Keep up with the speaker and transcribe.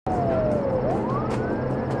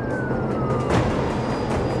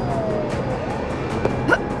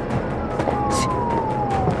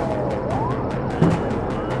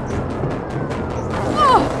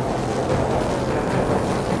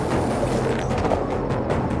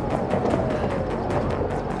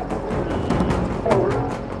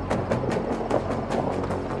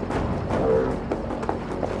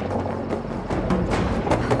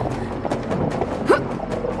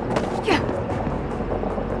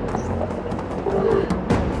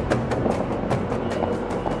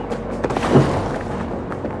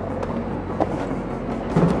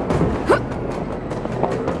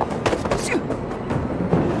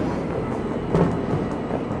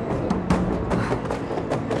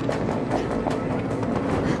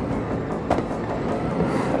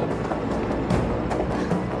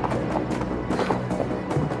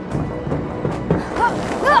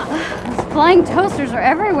flying toasters are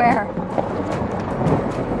everywhere.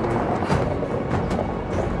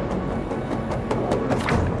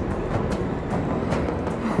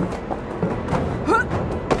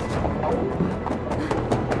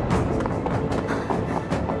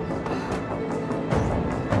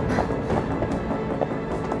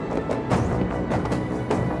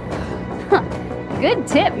 Good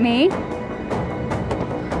tip, me.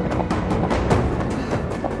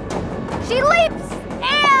 She leaps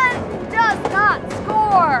and does not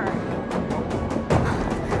score.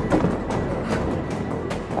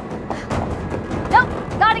 Nope,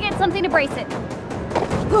 gotta get something to brace it.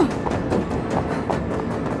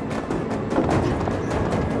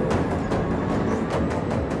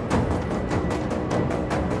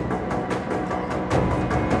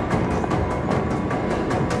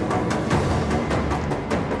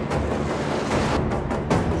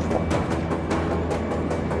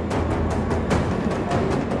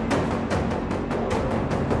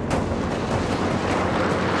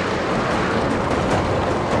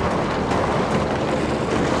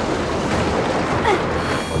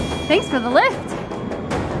 Thanks for the lift.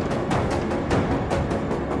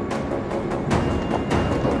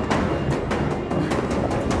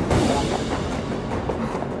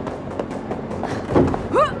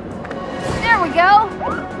 There we go.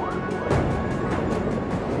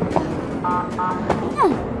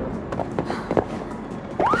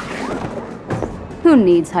 Who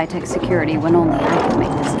needs high-tech security when only I can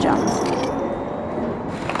make this jump?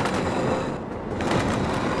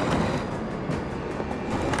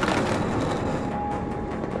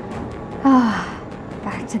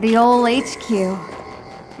 Back to the old HQ.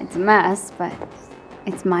 It's a mess, but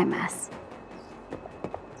it's my mess.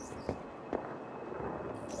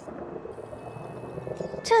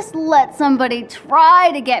 Just let somebody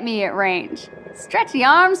try to get me at range. Stretchy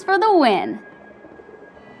arms for the win.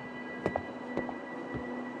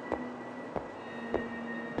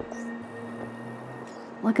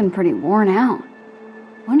 Looking pretty worn out.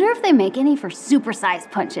 Wonder if they make any for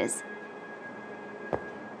supersized punches.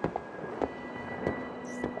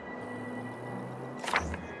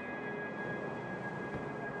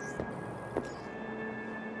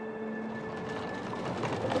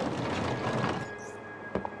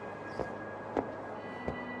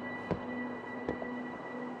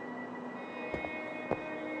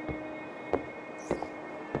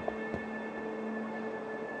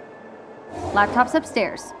 Laptop's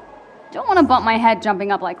upstairs. Don't want to bump my head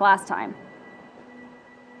jumping up like last time.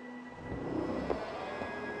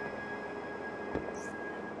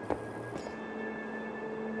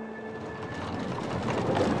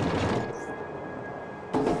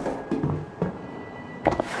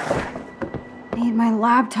 Need my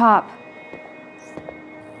laptop.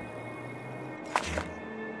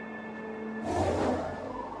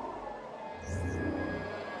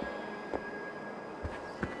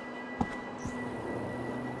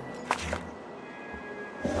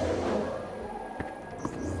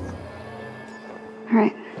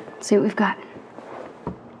 Alright, let's see what we've got.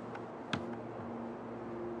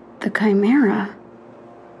 The Chimera?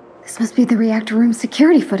 This must be the reactor room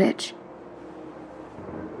security footage.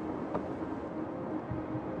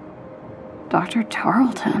 Dr.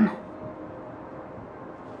 Tarleton.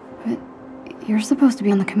 But you're supposed to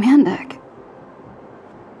be on the command deck.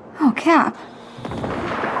 Oh, Cap.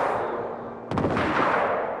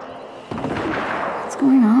 What's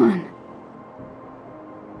going on?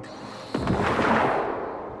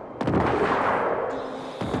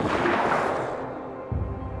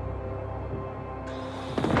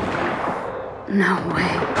 No way.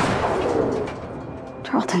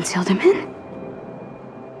 Tarleton sealed him in?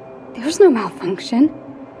 There's no malfunction.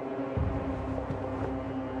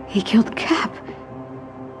 He killed Cap.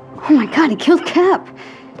 Oh my god, he killed Cap.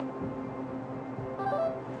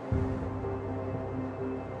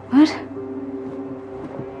 What?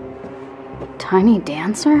 Tiny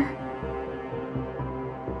dancer?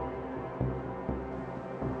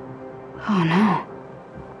 Oh no.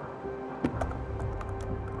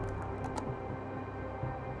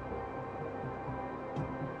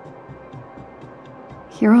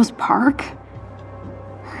 Heroes Park?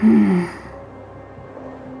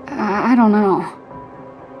 I don't know.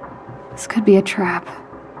 This could be a trap.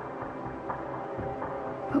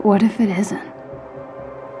 But what if it isn't?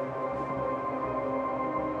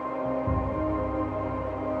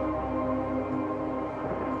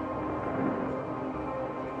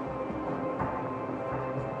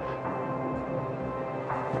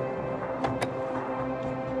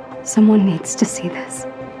 Someone needs to see this.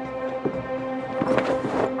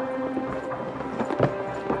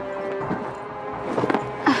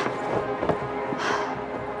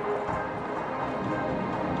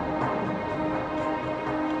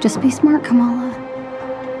 Just be smart, Kamala.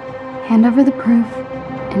 Hand over the proof,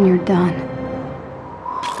 and you're done.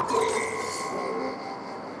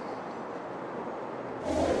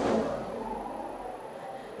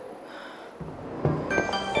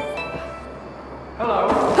 Hello,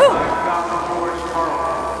 I'm Dr. George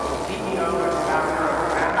Charles, CEO and founder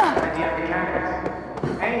of Idea Mechanics,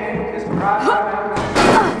 and is proud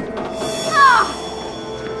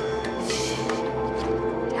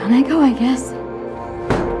Down I go, I guess.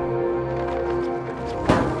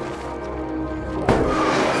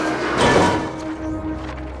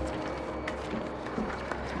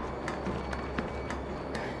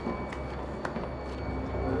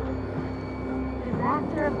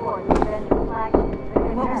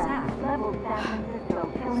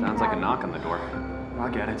 Sounds like a knock on the door. I'll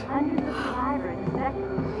get it. Hundreds of survivors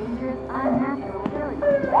infected with dangerous, unnatural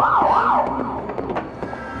abilities.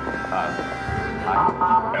 Hi.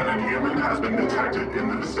 An inhuman has been detected in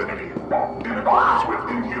the vicinity. In accordance with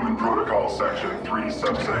Inhuman Protocol Section 3,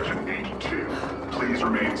 Subsection H2, please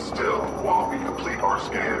remain still while we complete our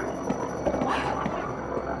scan.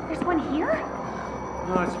 There's one here?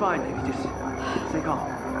 No, it's fine, baby. Just stay calm.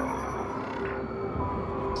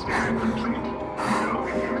 Scan complete. No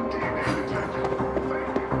inhuman DNA detected. Thank you for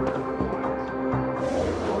your compliance.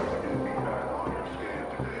 Look forward to getting feedback on your scan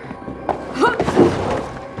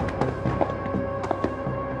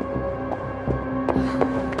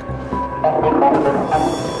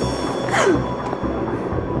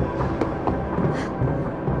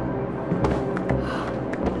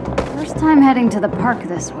First time heading to the park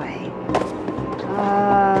this way.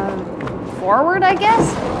 Forward, I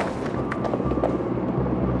guess?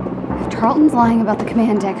 If Tarleton's lying about the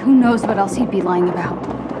command deck, who knows what else he'd be lying about?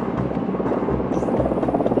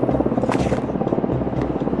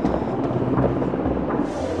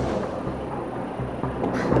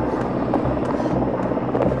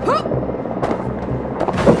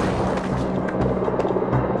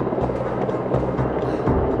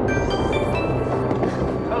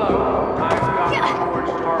 Hello, I'm Dr. George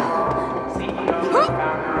Charles, CEO and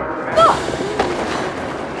founder of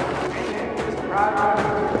and is proud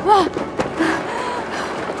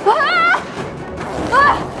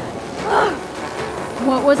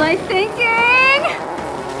What was I thinking?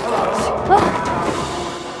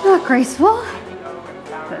 Not graceful,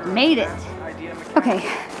 but made it. Okay,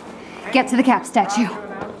 get to the cap statue.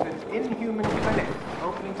 Inhuman Clinic,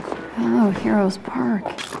 opening to serve. Oh, Heroes Park.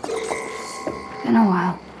 Been a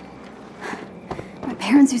while. My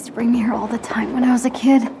parents used to bring me here all the time when I was a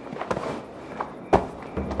kid.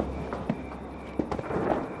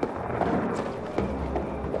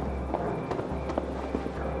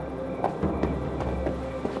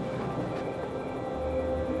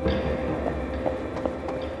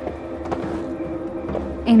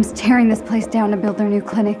 AIM's tearing this place down to build their new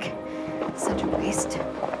clinic. Such a waste.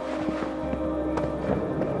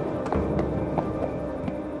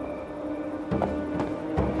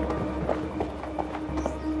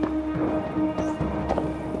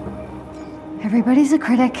 Everybody's a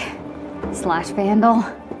critic slash vandal.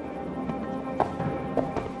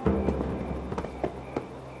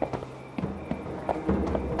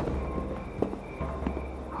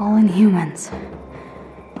 All Inhumans.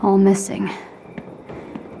 All missing.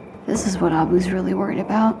 This is what Abu's really worried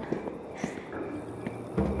about.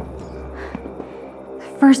 The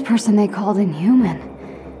first person they called Inhuman.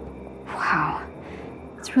 Wow.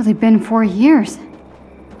 It's really been 4 years.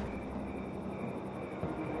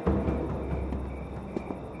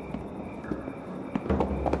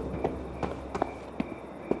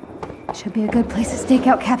 Should be a good place to stake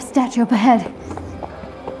out Cap's statue up ahead.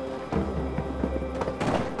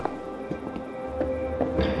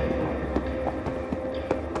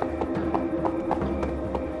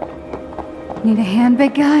 Need a hand,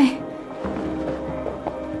 big guy?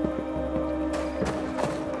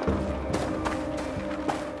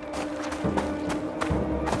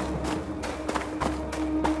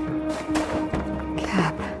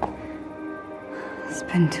 Cap. It's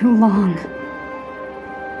been too long.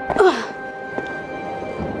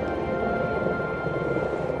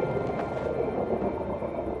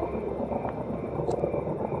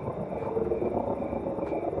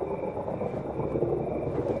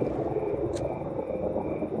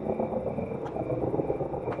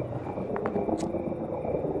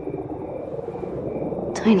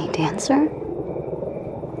 Tiny dancer?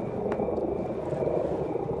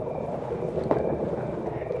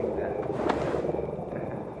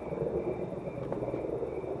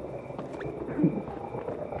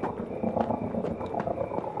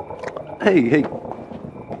 Hey.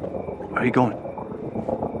 Where are you going?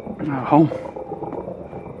 Home.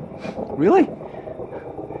 Really?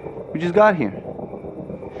 just got here.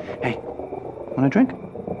 Hey, want a drink?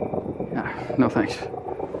 No thanks.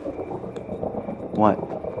 What?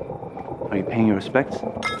 Are you paying your respects?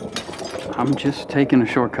 I'm just taking a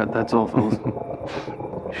shortcut, that's all, fellas.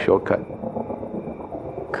 Shortcut.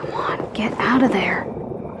 Come on, get out of there.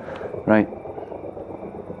 Right.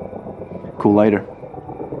 Cool lighter.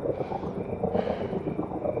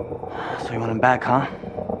 So you want him back, huh?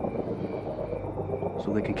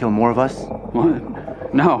 So they can kill more of us?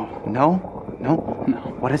 What? No. No? No? No.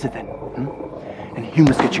 What is it then? Hmm? Any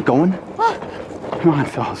humors get you going? Come on,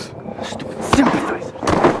 fellas. Stupid sympathizer.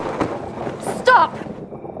 Stop!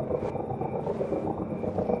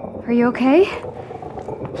 Are you okay?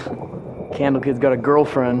 Candle Kid's got a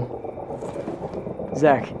girlfriend.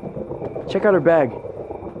 Zach, check out her bag.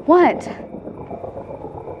 What?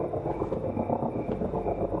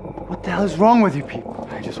 What the hell is wrong with you people?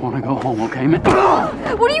 I just want to go home, okay, man?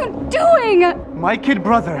 What are you doing? My kid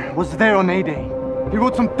brother was there on A-Day. He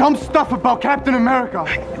wrote some dumb stuff about Captain America.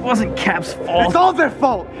 It wasn't Cap's fault. It's all their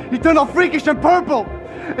fault. He turned all freakish and purple.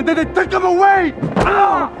 And then they took him away.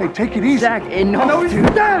 Hey, take it easy. Zach, enough, No, he's dude.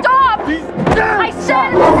 dead. Stop! He's dead. I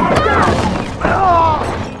said stop!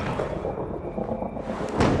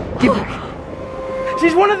 Give her.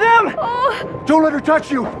 She's one of them! Oh, Don't let her touch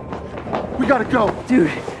you. We gotta go. Dude,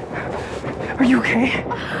 are you okay?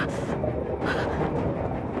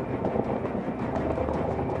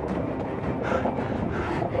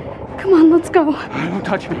 come on, let's go. Don't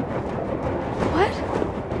touch me. What?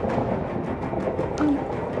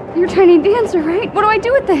 You're Tiny Dancer, right? What do I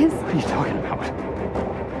do with this? What are you talking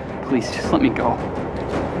about? Please, just let me go.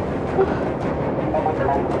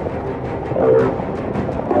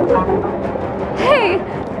 Hey!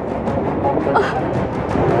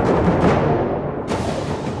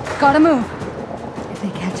 Gotta move. If they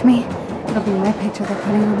catch me, it'll be my picture they're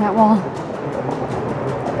putting on that wall.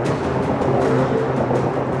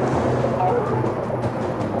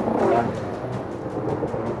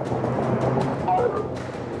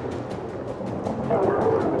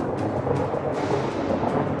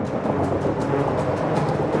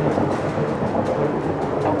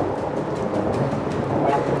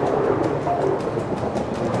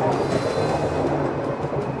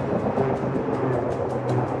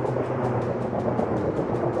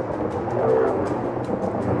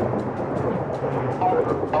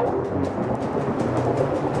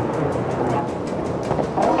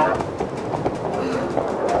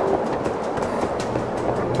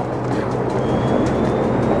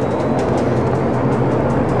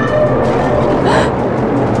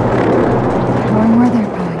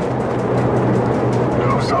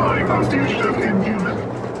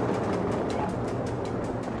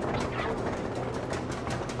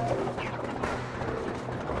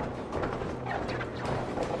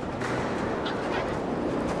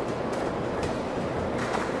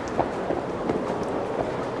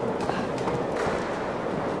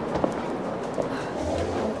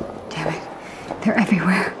 They're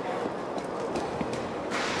everywhere.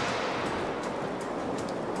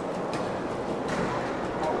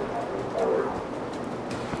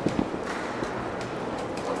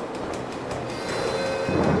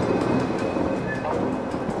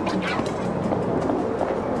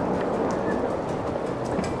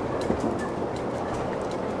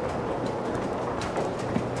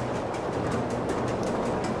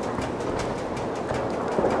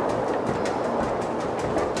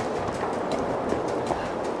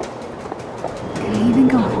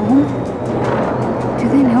 Go home? Do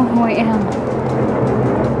they know who I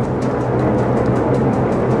am?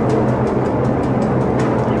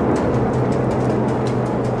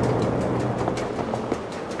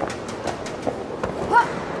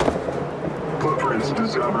 Footprints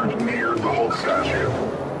discovered near the Hulk statue.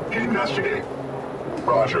 Investigate.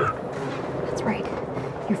 Roger. That's right.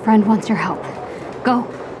 Your friend wants your help. Go.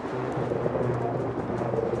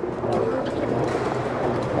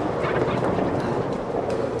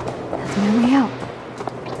 No way out.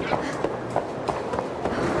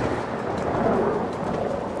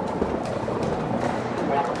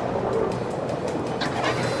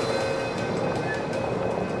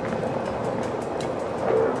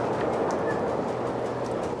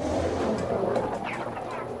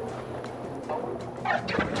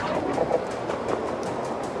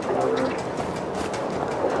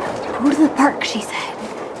 Go to the park, she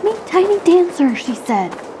said. Meet Tiny Dancer, she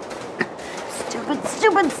said. Stupid,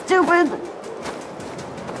 stupid, stupid.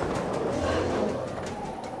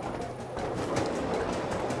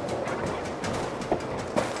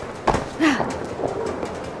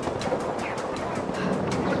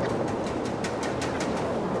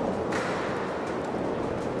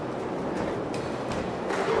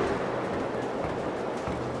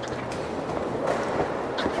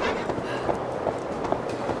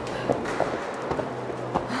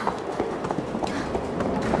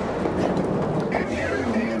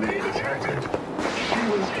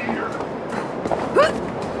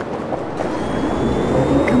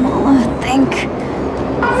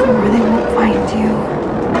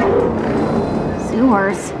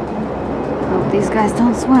 guys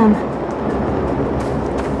don't swim.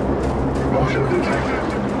 Motion detected.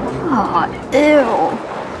 Oh, ew.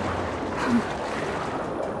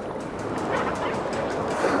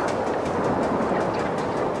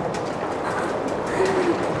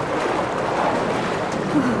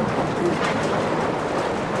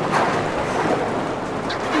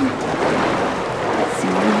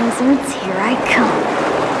 Silly lizards, here I come.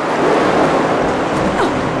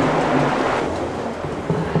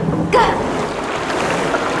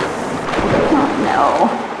 Oh no.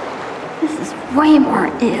 This is way more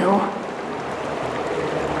ew.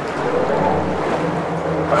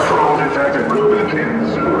 Patrol detected movement in the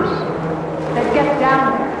sewers. Then get down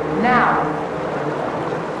there, now.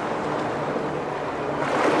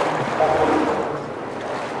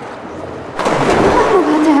 I'm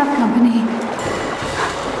about to have company.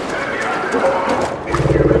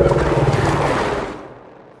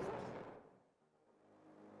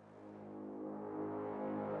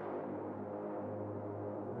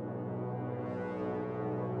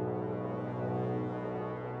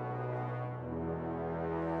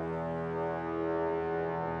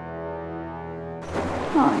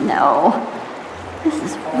 Oh no. This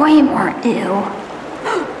is way more ew.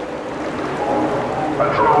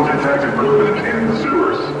 Patrol detected movement in the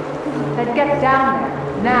sewers. Then get down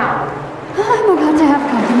there, now. I'm about to have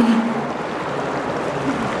company.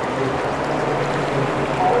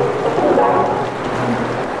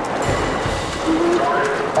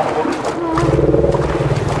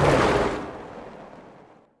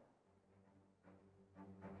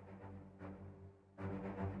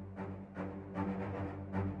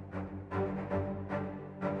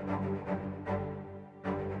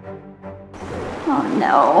 Oh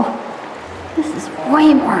no. This is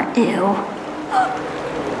way more ew.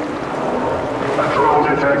 Patrol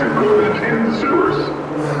detected movement in the sewers.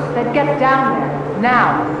 Then get down there, now.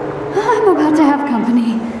 I'm about to have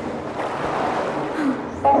company.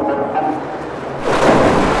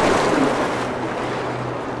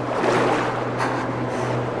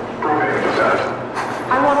 Propane descent.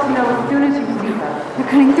 I want to know as soon as you see her. They're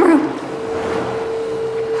cutting through.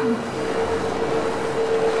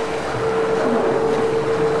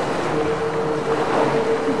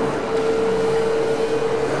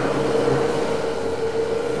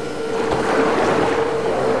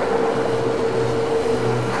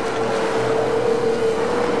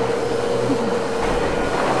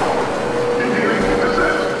 Beginning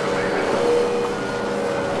descent.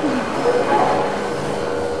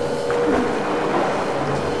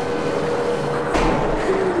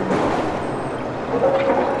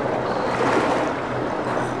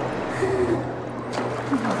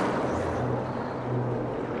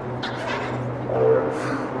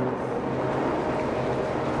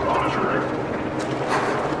 Monitoring.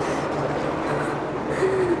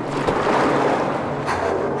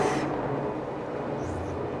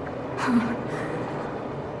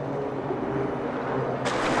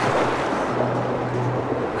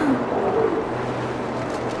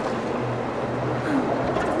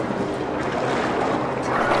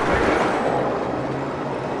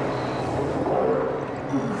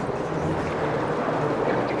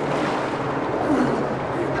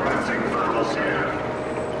 Commencing thermal scan.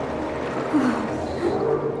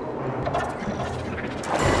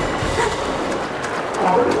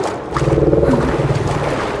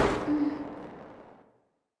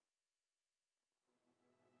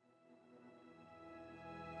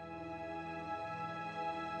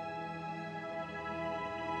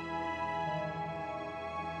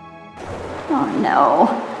 Oh no.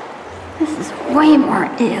 This is way more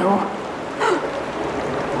ew.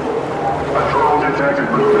 Patrol detected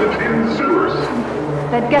movement in the sewers.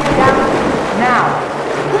 Then get down there, now.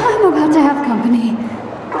 I'm about to have company.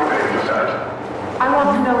 Propane descent. I want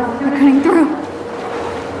to know as soon They're as cutting through.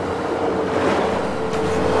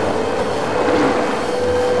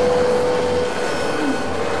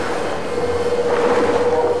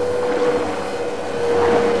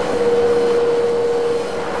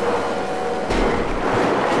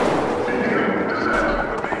 Beginning descent.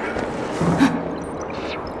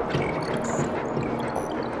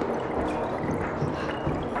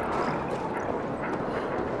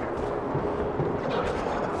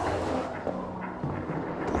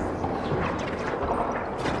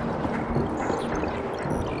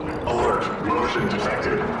 Alert. Motion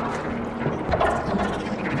detected.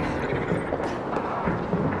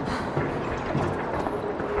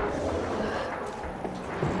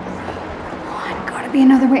 Gotta be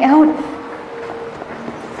another way out.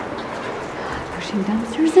 Pushing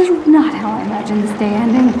dumpsters is not how I imagined this day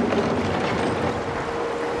ending.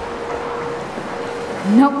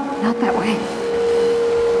 Nope, not that way.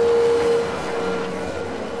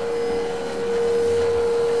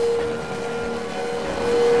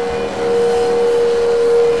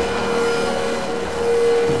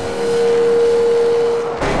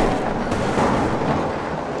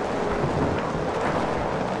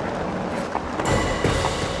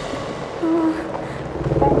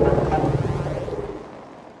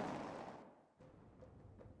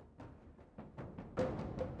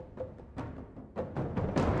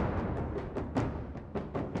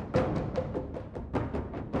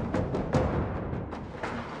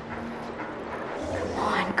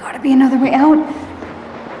 gotta be another way out.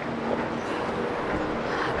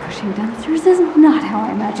 Pushing dumpsters is not how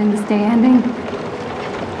I imagined this day ending.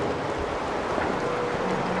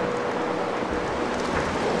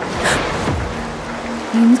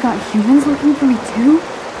 Lian's got humans looking for me too?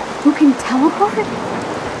 Who can teleport?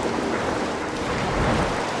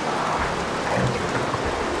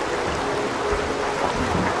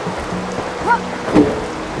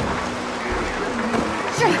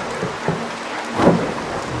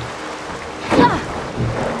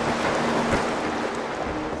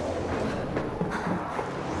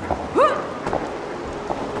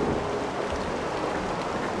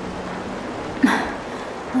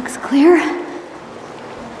 Looks clear.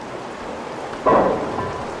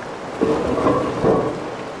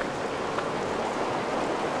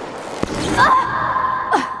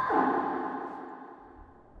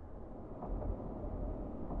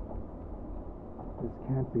 This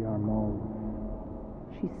can't be our mole.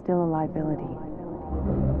 She's still a liability.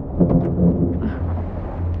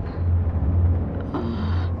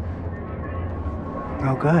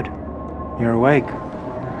 Oh, good. You're awake.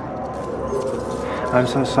 I'm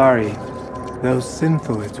so sorry. Those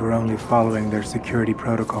synthoids were only following their security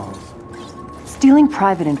protocols. Stealing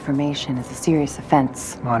private information is a serious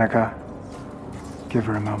offense. Monica, give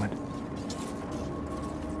her a moment.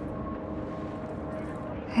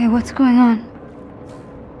 Hey, what's going on?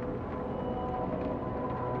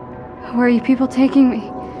 Where are you people taking me?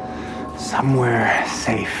 Somewhere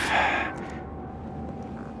safe.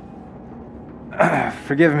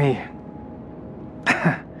 Forgive me.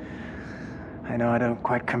 I know I don't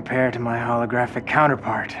quite compare to my holographic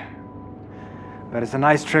counterpart, but it's a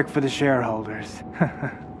nice trick for the shareholders.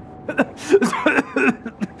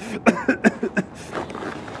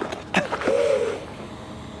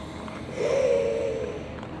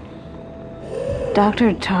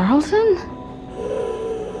 Dr. Tarleton?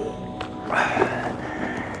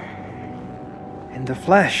 In the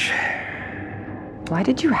flesh. Why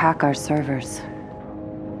did you hack our servers?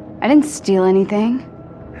 I didn't steal anything.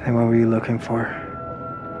 And what were you looking for?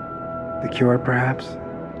 The cure, perhaps?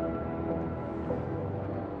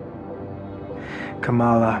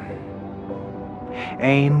 Kamala,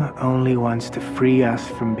 AIM only wants to free us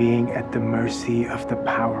from being at the mercy of the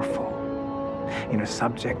powerful. You know,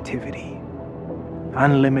 subjectivity.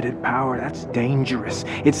 Unlimited power, that's dangerous.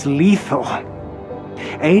 It's lethal.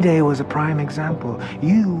 A-Day was a prime example.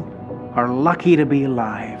 You are lucky to be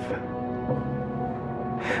alive.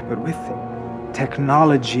 But with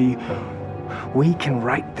technology, we can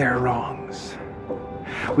right their wrongs.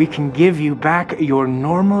 We can give you back your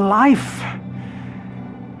normal life.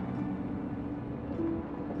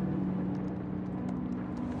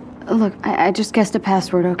 Look, I just guessed a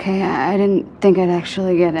password, okay? I didn't think I'd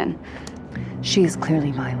actually get in. She is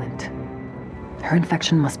clearly violent. Her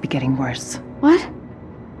infection must be getting worse. What?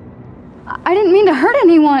 I didn't mean to hurt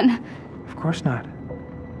anyone. Of course not.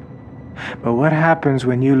 But what happens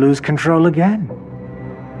when you lose control again?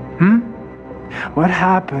 What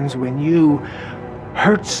happens when you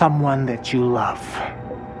hurt someone that you love?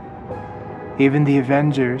 Even the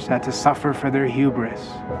Avengers had to suffer for their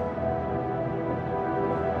hubris.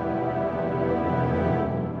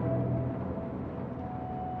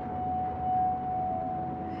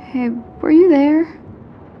 Hey, were you there?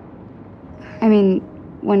 I mean,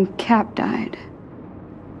 when Cap died.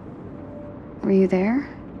 Were you there?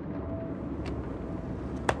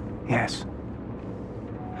 Yes.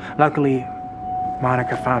 Luckily,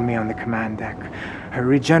 Monica found me on the command deck. Her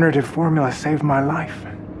regenerative formula saved my life.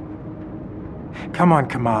 Come on,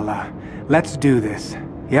 Kamala. Let's do this.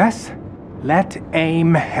 Yes? Let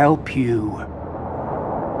AIM help you.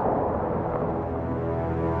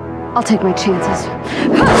 I'll take my chances.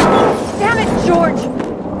 Damn it, George!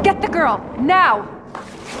 Get the girl, now!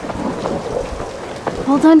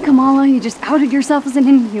 Well done, Kamala. You just outed yourself as an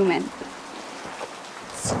inhuman.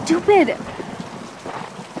 Stupid!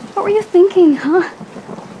 What were you thinking, huh?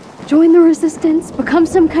 Join the resistance? Become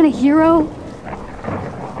some kind of hero?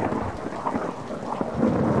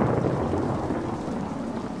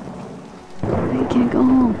 I can't go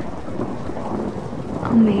home.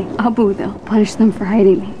 Abu, they'll punish them for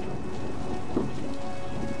hiding me.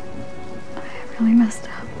 I really messed up.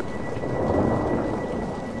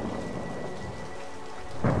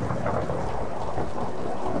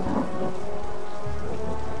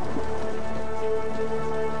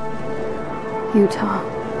 Utah.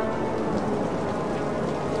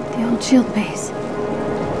 The old shield base.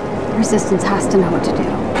 The resistance has to know what to do.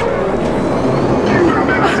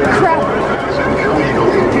 Crap!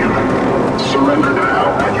 Surrender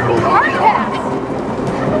now, and you will not be harmed.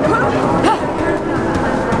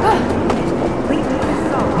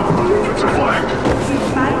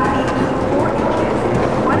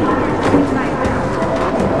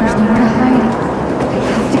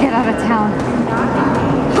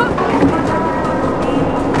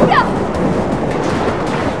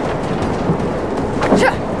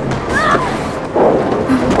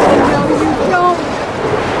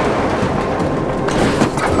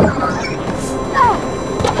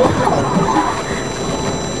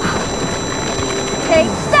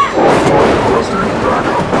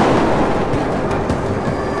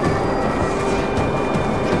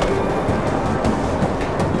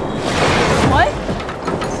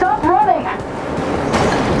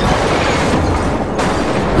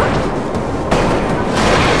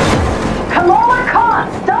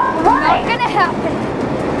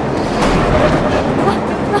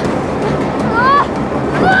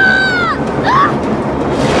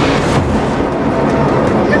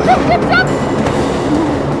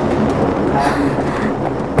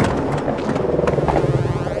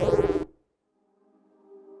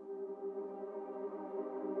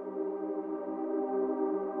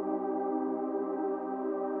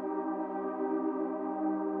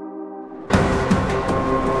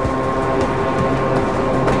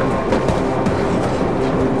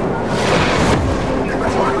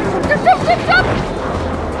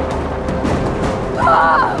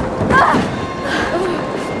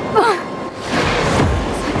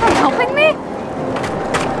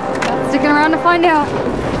 sticking around to find out.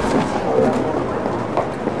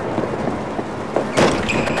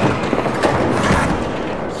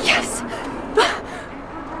 Yes!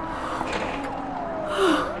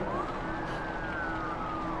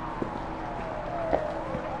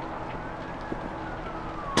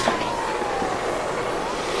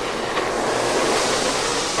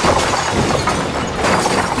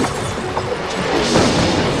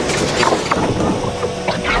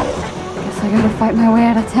 Guess I gotta fight my way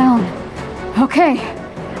out of town. Okay,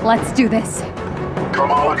 let's do this.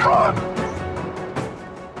 Kamala Khan.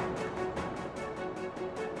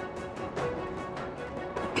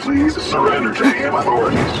 Please surrender to AIM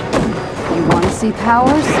authorities. You want to see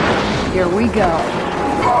powers? Here we go.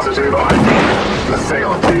 Positive ID. The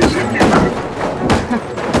assailant is immune.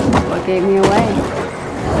 What gave me away?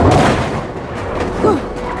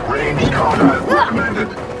 Ranged combat recommended.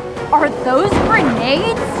 Are those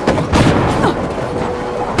grenades?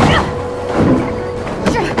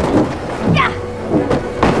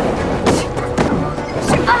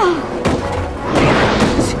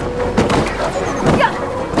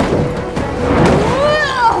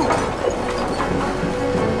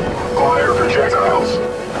 Fire projectiles.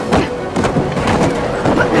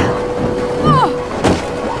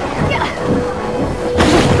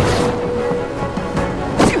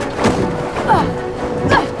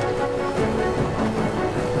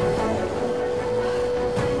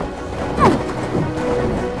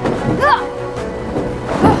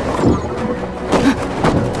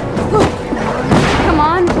 Come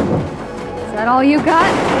on. Is that all you got?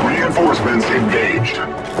 Reinforcements engaged.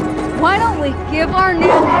 Why don't we give our new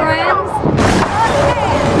friends a hand?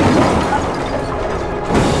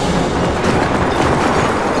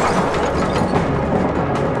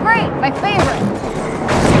 Great, my favorite.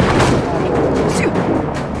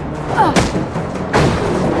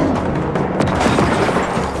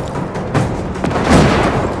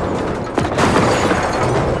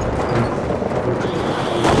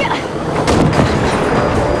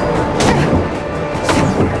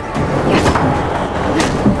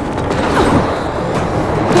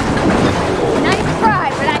 Nice try,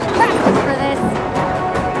 but I practiced for this.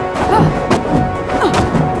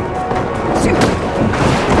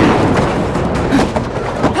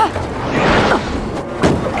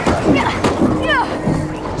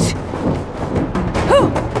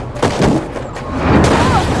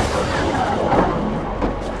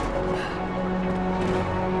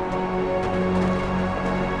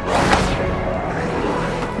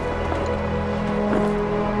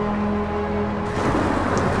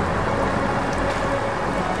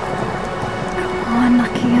 Come on,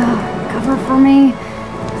 Nakia. Cover for me.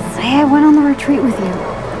 Say I went on the retreat with you.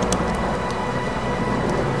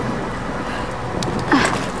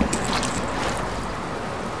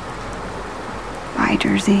 Bye,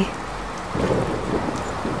 Jersey.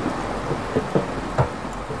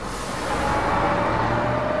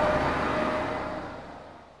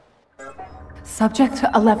 Subject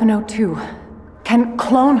 1102 can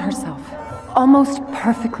clone herself almost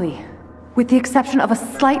perfectly, with the exception of a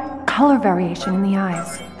slight color variation in the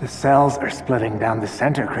eyes. The cells are splitting down the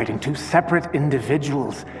center, creating two separate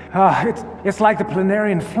individuals. It's like the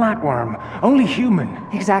planarian flatworm, only human.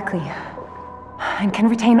 Exactly. And can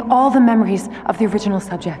retain all the memories of the original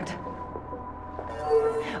subject.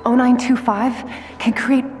 0925 can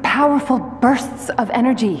create powerful bursts of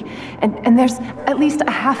energy, and there's at least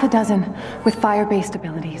a half a dozen with fire-based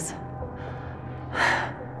abilities.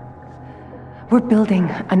 We're building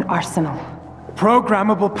an arsenal.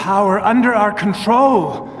 Programmable power under our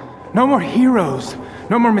control. No more heroes,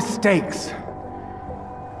 no more mistakes.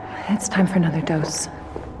 It's time for another dose.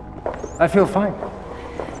 I feel fine.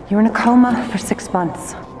 You were in a coma for 6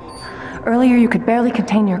 months. Earlier, you could barely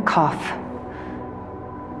contain your cough.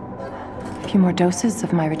 A few more doses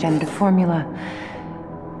of my regenerative formula,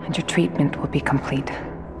 and your treatment will be complete.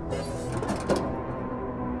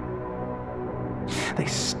 They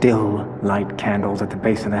still light candles at the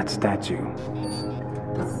base of that statue.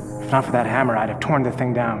 If not for that hammer, I'd have torn the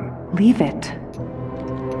thing down. Leave it.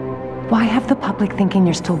 Why have the public thinking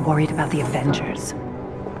you're still worried about the Avengers?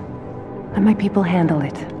 Let my people handle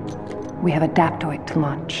it. We have Adaptoid to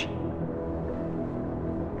launch.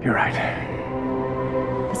 You're right.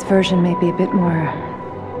 This version may be a bit more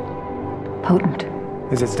potent.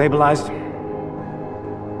 Is it stabilized?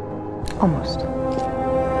 Almost.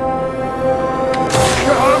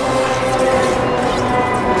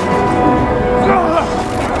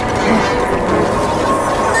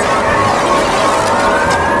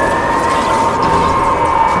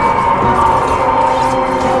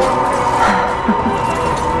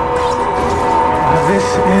 This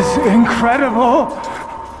is incredible!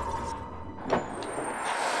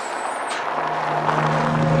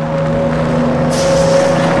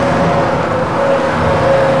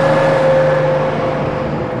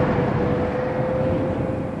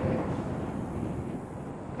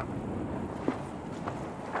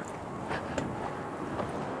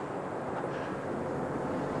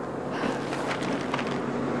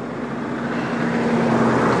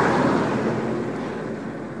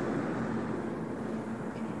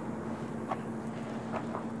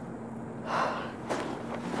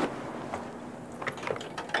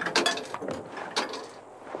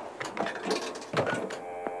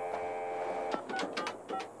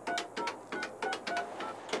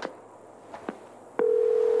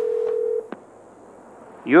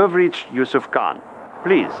 You have reached Yusuf Khan.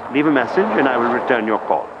 Please, leave a message and I will return your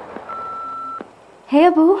call. Hey,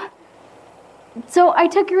 Abu. So I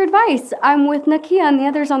took your advice. I'm with Nakia and the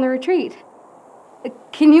others on the retreat.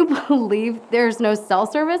 Can you believe there's no cell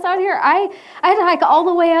service out here? I had to hike all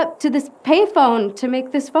the way up to this payphone to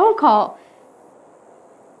make this phone call.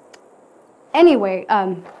 Anyway,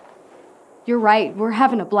 you're right. We're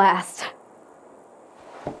having a blast.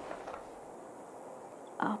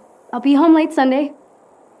 I'll be home late Sunday.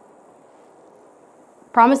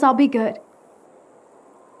 Promise I'll be good.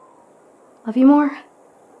 Love you more.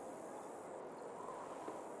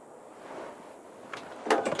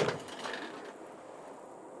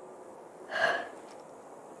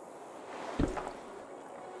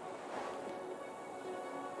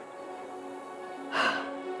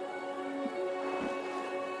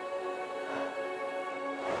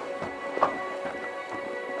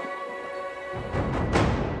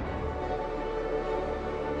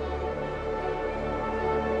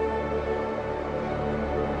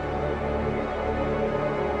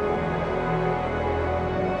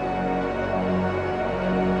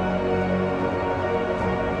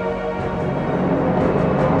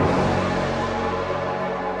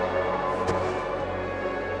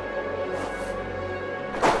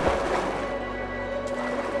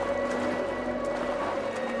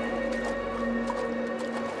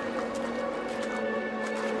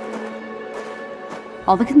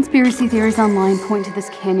 All the conspiracy theories online point to this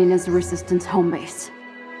canyon as the Resistance home base.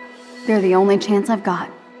 They're the only chance I've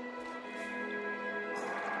got.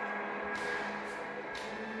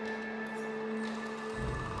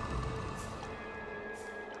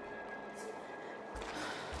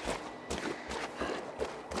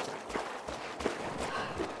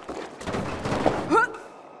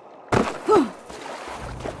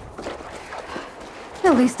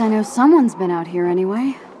 At least I know someone's been out here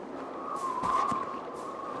anyway.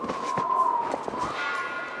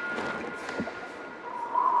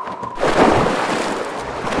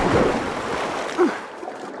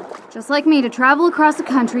 Just like me to travel across the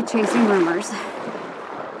country chasing rumors.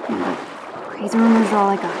 Yeah, but crazy rumors are all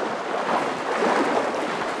I got.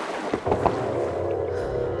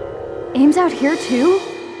 Aim's out here too?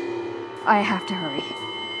 I have to hurry.